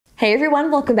Hey everyone,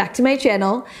 welcome back to my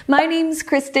channel. My name's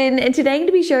Kristen and today I'm going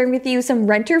to be sharing with you some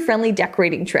renter-friendly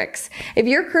decorating tricks. If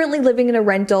you're currently living in a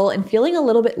rental and feeling a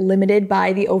little bit limited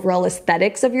by the overall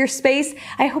aesthetics of your space,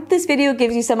 I hope this video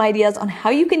gives you some ideas on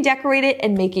how you can decorate it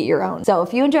and make it your own. So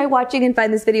if you enjoy watching and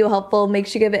find this video helpful, make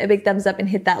sure you give it a big thumbs up and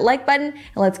hit that like button,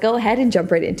 and let's go ahead and jump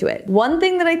right into it. One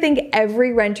thing that I think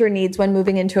every renter needs when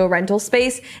moving into a rental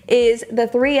space is the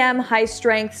 3M high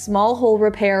strength small hole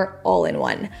repair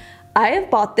all-in-one. I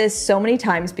have bought this so many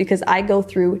times because I go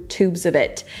through tubes of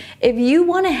it. If you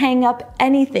want to hang up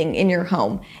anything in your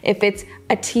home, if it's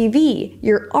a TV,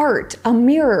 your art, a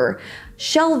mirror,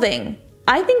 shelving,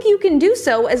 I think you can do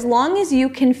so as long as you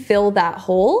can fill that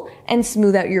hole and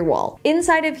smooth out your wall.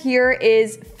 Inside of here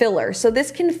is filler, so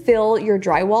this can fill your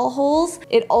drywall holes.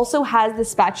 It also has the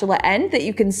spatula end that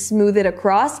you can smooth it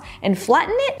across and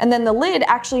flatten it, and then the lid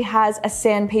actually has a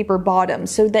sandpaper bottom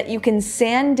so that you can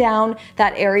sand down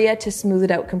that area to smooth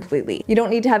it out completely. You don't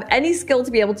need to have any skill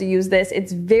to be able to use this.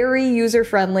 It's very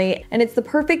user-friendly, and it's the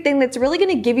perfect thing that's really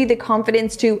going to give you the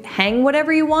confidence to hang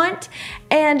whatever you want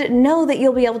and know that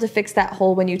you'll be able to fix that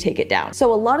hole when you take it down.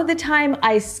 So a lot of the time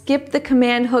I skip the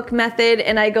command hook method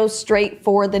and I go straight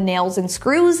for the nails and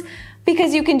screws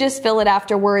because you can just fill it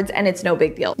afterwards and it's no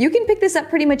big deal. You can pick this up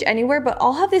pretty much anywhere, but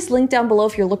I'll have this link down below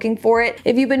if you're looking for it.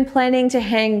 If you've been planning to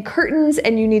hang curtains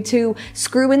and you need to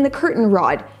screw in the curtain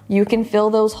rod, you can fill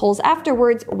those holes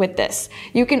afterwards with this.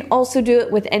 You can also do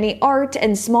it with any art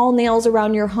and small nails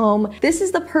around your home. This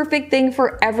is the perfect thing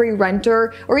for every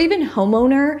renter or even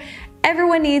homeowner.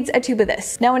 Everyone needs a tube of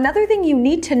this. Now, another thing you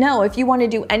need to know if you want to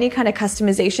do any kind of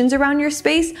customizations around your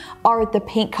space are the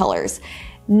paint colors.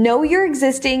 Know your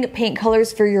existing paint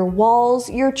colors for your walls,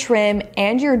 your trim,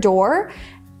 and your door,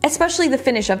 especially the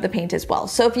finish of the paint as well.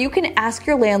 So if you can ask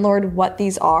your landlord what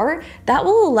these are, that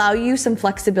will allow you some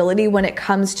flexibility when it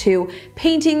comes to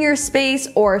painting your space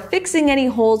or fixing any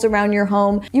holes around your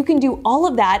home. You can do all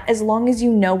of that as long as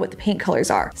you know what the paint colors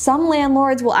are. Some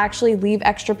landlords will actually leave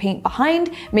extra paint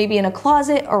behind, maybe in a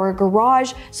closet or a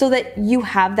garage, so that you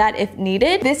have that if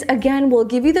needed. This again will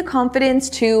give you the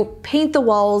confidence to paint the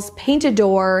walls, paint a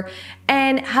door,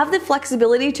 and have the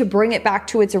flexibility to bring it back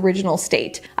to its original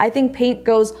state. I think paint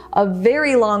goes a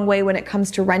very long way when it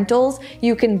comes to rentals.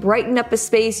 You can brighten up a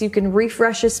space, you can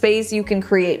refresh a space, you can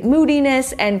create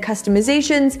moodiness and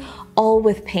customizations, all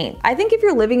with paint. I think if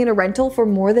you're living in a rental for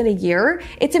more than a year,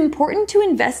 it's important to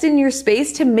invest in your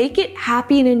space to make it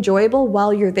happy and enjoyable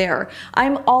while you're there.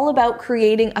 I'm all about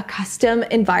creating a custom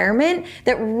environment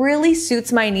that really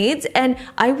suits my needs, and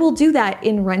I will do that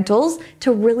in rentals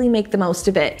to really make the most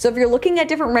of it. So if you're looking at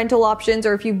different rental options,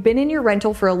 or if you've been in your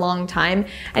rental for a long time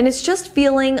and it's just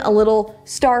feeling a little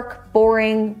stark,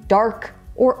 boring, dark,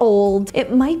 or old,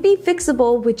 it might be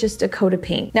fixable with just a coat of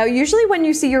paint. Now, usually when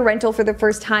you see your rental for the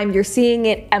first time, you're seeing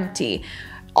it empty.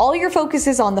 All your focus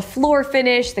is on the floor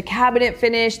finish, the cabinet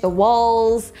finish, the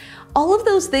walls, all of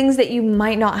those things that you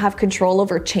might not have control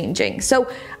over changing. So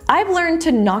I've learned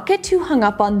to not get too hung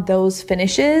up on those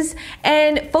finishes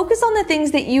and focus on the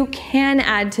things that you can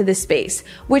add to the space,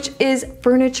 which is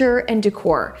furniture and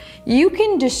decor. You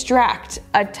can distract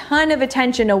a ton of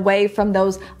attention away from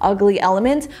those ugly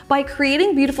elements by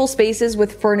creating beautiful spaces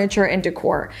with furniture and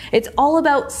decor. It's all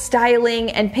about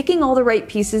styling and picking all the right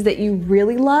pieces that you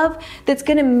really love that's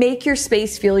gonna make your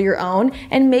space feel your own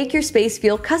and make your space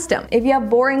feel custom. If you have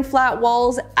boring flat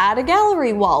walls, add a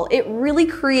gallery wall. It really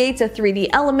creates a 3D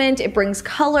element. It brings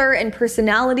color and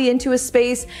personality into a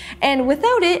space, and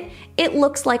without it, it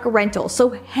looks like a rental. So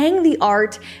hang the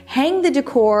art, hang the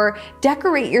decor,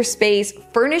 decorate your space,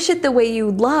 furnish it the way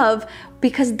you love,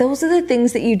 because those are the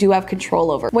things that you do have control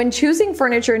over. When choosing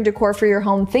furniture and decor for your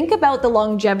home, think about the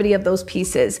longevity of those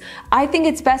pieces. I think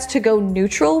it's best to go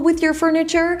neutral with your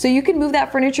furniture, so you can move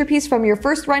that furniture piece from your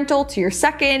first rental to your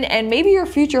second and maybe your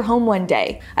future home one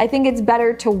day. I think it's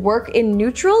better to work in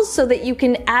neutrals so that you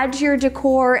can add to your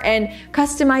decor and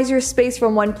customize your space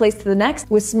from one place to the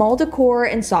next with small decor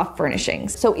and soft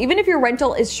furnishings. So even if your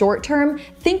rental is short term,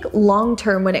 think long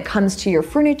term when it comes to your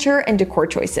furniture and decor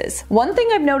choices. One thing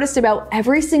I've noticed about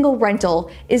every single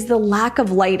rental is the lack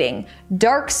of lighting.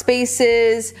 Dark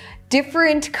spaces,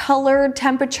 different colored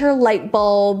temperature light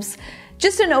bulbs,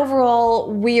 just an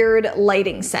overall weird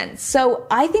lighting sense. So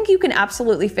I think you can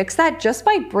absolutely fix that just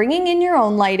by bringing in your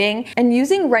own lighting and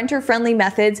using renter-friendly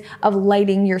methods of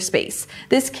lighting your space.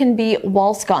 This can be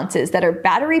wall sconces that are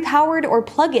battery powered or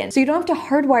plug-in, so you don't have to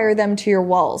hardwire them to your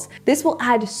walls. This will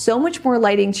add so much more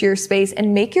lighting to your space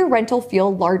and make your rental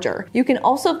feel larger. You can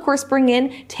also, of course, bring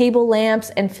in table lamps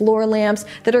and floor lamps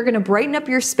that are gonna brighten up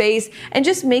your space and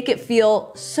just make it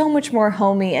feel so much more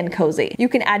homey and cozy. You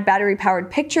can add battery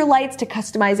powered picture lights to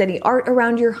customize any art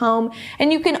around your home,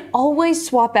 and you can always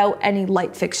swap out any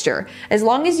light fixture. As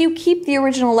long as you keep the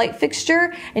original light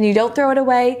fixture and you don't throw it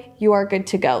away, you are good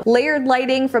to go. Layered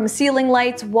lighting from ceiling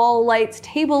lights, wall lights,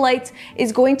 table lights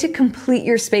is going to complete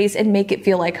your space and make it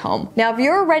feel like home. Now, if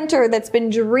you're a renter that's been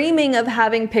dreaming of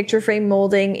having picture frame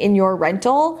molding in your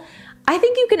rental, I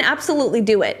think you can absolutely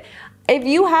do it. If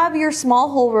you have your small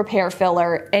hole repair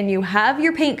filler and you have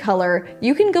your paint color,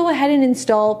 you can go ahead and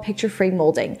install picture frame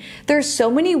molding. There's so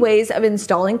many ways of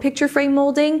installing picture frame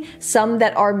molding, some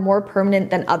that are more permanent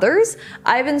than others.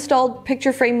 I've installed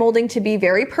picture frame molding to be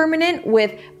very permanent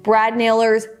with brad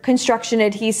nailers, construction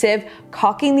adhesive,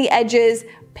 caulking the edges,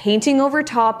 painting over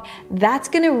top. That's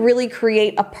going to really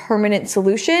create a permanent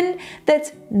solution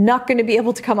that's not going to be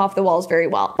able to come off the walls very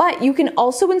well. But you can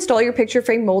also install your picture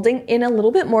frame molding in a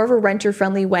little bit more of a renter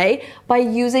friendly way by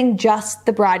using just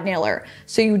the brad nailer.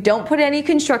 So you don't put any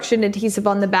construction adhesive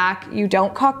on the back, you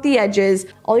don't caulk the edges.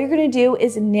 All you're going to do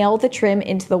is nail the trim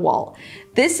into the wall.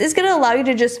 This is going to allow you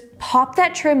to just pop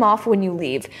that trim off when you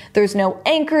leave. There's no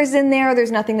anchors in there.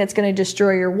 There's nothing that's going to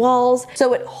destroy your walls.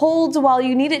 So it holds while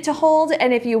you need it to hold.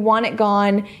 And if you want it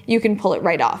gone, you can pull it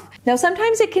right off. Now,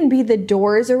 sometimes it can be the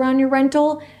doors around your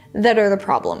rental that are the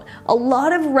problem. A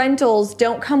lot of rentals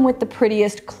don't come with the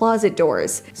prettiest closet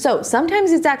doors. So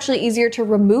sometimes it's actually easier to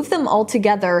remove them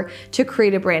altogether to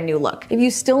create a brand new look. If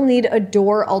you still need a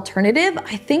door alternative,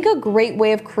 I think a great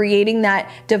way of creating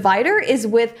that divider is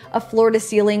with a floor to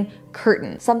ceiling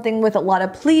curtain, something with a lot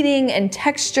of pleating and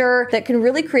texture that can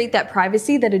really create that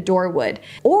privacy that a door would.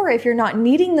 Or if you're not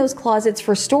needing those closets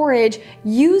for storage,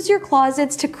 use your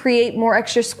closets to create more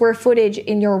extra square footage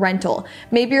in your rental.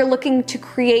 Maybe you're looking to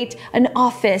create an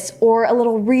office or a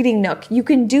little reading nook. You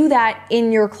can do that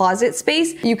in your closet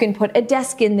space. You can put a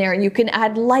desk in there, you can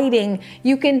add lighting,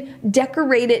 you can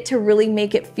decorate it to really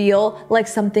make it feel like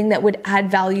something that would add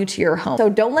value to your home. So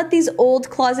don't let these old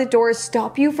closet doors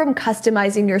stop you from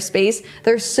customizing your space.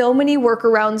 There's so many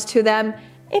workarounds to them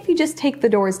if you just take the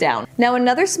doors down. Now,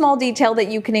 another small detail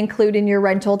that you can include in your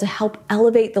rental to help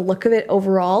elevate the look of it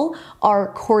overall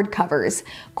are cord covers.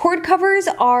 Cord covers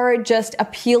are just a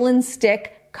peel and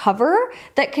stick cover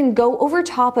that can go over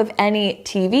top of any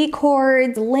TV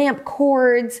cords, lamp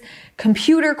cords,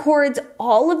 computer cords,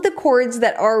 all of the cords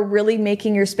that are really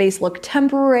making your space look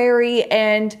temporary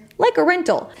and like a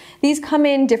rental. These come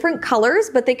in different colors,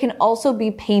 but they can also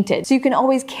be painted. So you can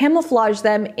always camouflage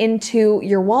them into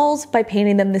your walls by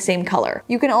painting them the same color.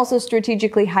 You can also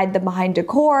strategically hide them behind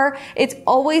decor. It's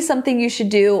always something you should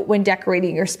do when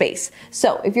decorating your space.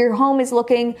 So if your home is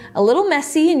looking a little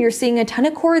messy and you're seeing a ton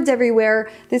of cords everywhere,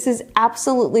 this is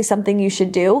absolutely something you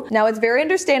should do. Now, it's very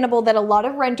understandable that a lot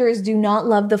of renters do not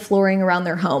love the flooring around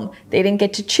their home. They didn't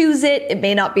get to choose it. It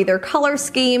may not be their color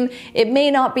scheme. It may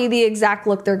not be the exact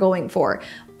look they're going for.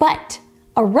 But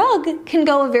a rug can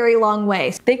go a very long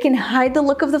way. They can hide the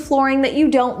look of the flooring that you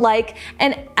don't like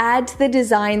and add to the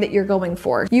design that you're going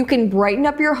for. You can brighten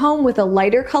up your home with a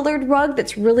lighter colored rug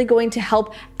that's really going to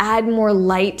help add more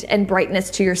light and brightness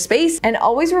to your space. And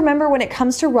always remember, when it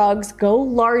comes to rugs, go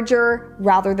larger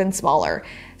rather than smaller.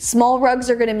 Small rugs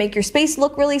are going to make your space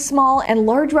look really small, and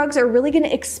large rugs are really going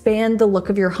to expand the look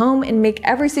of your home and make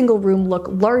every single room look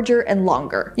larger and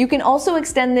longer. You can also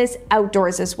extend this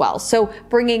outdoors as well. So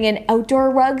bringing in outdoor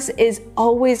rugs is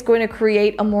always going to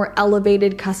create a more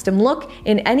elevated custom look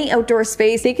in any outdoor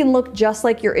space. They can look just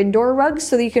like your indoor rugs,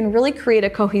 so that you can really create a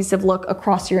cohesive look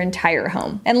across your entire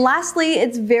home. And lastly,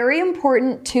 it's very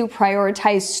important to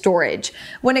prioritize storage.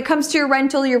 When it comes to your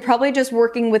rental, you're probably just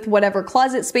working with whatever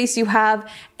closet space you have,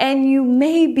 and you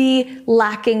may be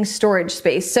lacking storage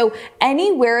space. So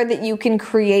anywhere that you can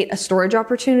create a storage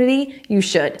opportunity, you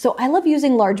should. So I love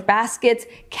using large baskets,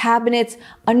 cabinets,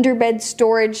 underbed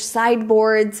storage,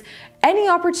 sideboards, any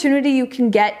opportunity you can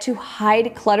get to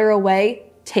hide clutter away,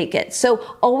 take it.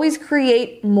 So always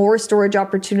create more storage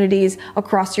opportunities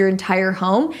across your entire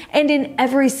home and in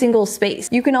every single space.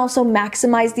 You can also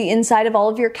maximize the inside of all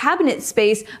of your cabinet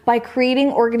space by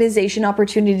creating organization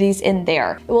opportunities in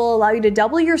there. It will allow you to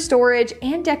double your storage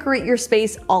and decorate your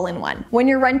space all in one. When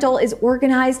your rental is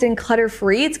organized and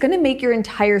clutter-free, it's going to make your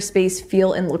entire space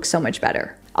feel and look so much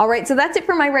better. Alright, so that's it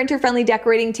for my renter-friendly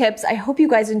decorating tips. I hope you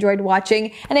guys enjoyed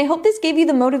watching, and I hope this gave you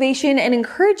the motivation and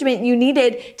encouragement you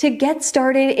needed to get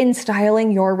started in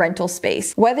styling your rental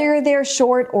space. Whether they're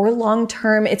short or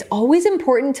long-term, it's always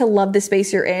important to love the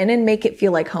space you're in and make it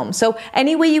feel like home. So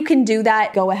any way you can do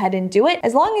that, go ahead and do it,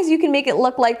 as long as you can make it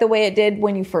look like the way it did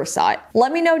when you first saw it.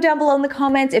 Let me know down below in the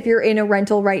comments if you're in a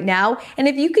rental right now, and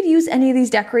if you could use any of these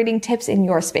decorating tips in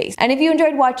your space. And if you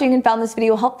enjoyed watching and found this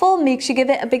video helpful, make sure you give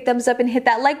it a big thumbs up and hit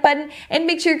that that like button and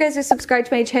make sure you guys are subscribed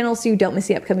to my channel so you don't miss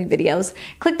the upcoming videos.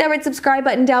 Click that red subscribe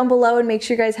button down below and make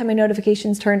sure you guys have my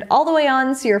notifications turned all the way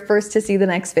on so you're first to see the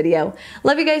next video.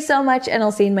 Love you guys so much, and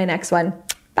I'll see you in my next one.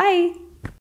 Bye.